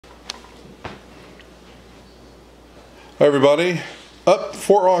Hi everybody, up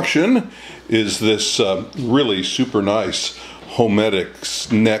for auction is this really super nice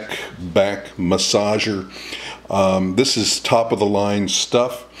Homedics neck back massager. This is top of the line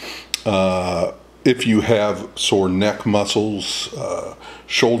stuff. If you have sore neck muscles,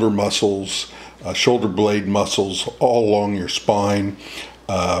 shoulder muscles, shoulder blade muscles all along your spine,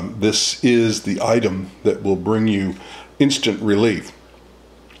 this is the item that will bring you instant relief.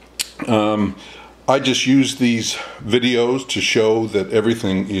 I just use these videos to show that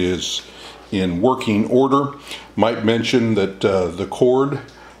everything is in working order. Might mention that the cord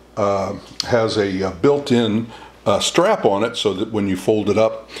has a built-in strap on it, so that when you fold it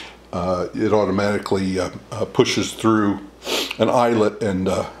up, it automatically pushes through an eyelet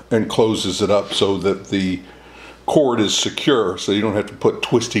and closes it up so that the cord is secure, so you don't have to put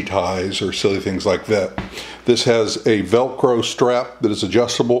twisty ties or silly things like that. This has a Velcro strap that is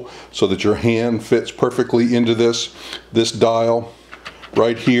adjustable so that your hand fits perfectly into this. This dial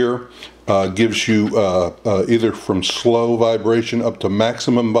right here gives you either from slow vibration up to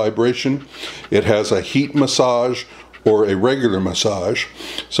maximum vibration. It has a heat massage or a regular massage.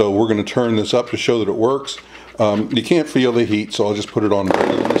 So we're going to turn this up to show that it works. You can't feel the heat, so I'll just put it on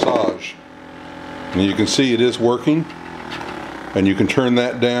regular massage. And you can see it is working. And you can turn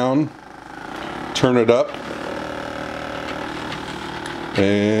that down, turn it up,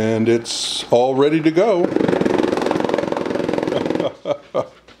 and it's all ready to go.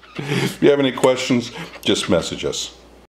 If you have any questions, just message us.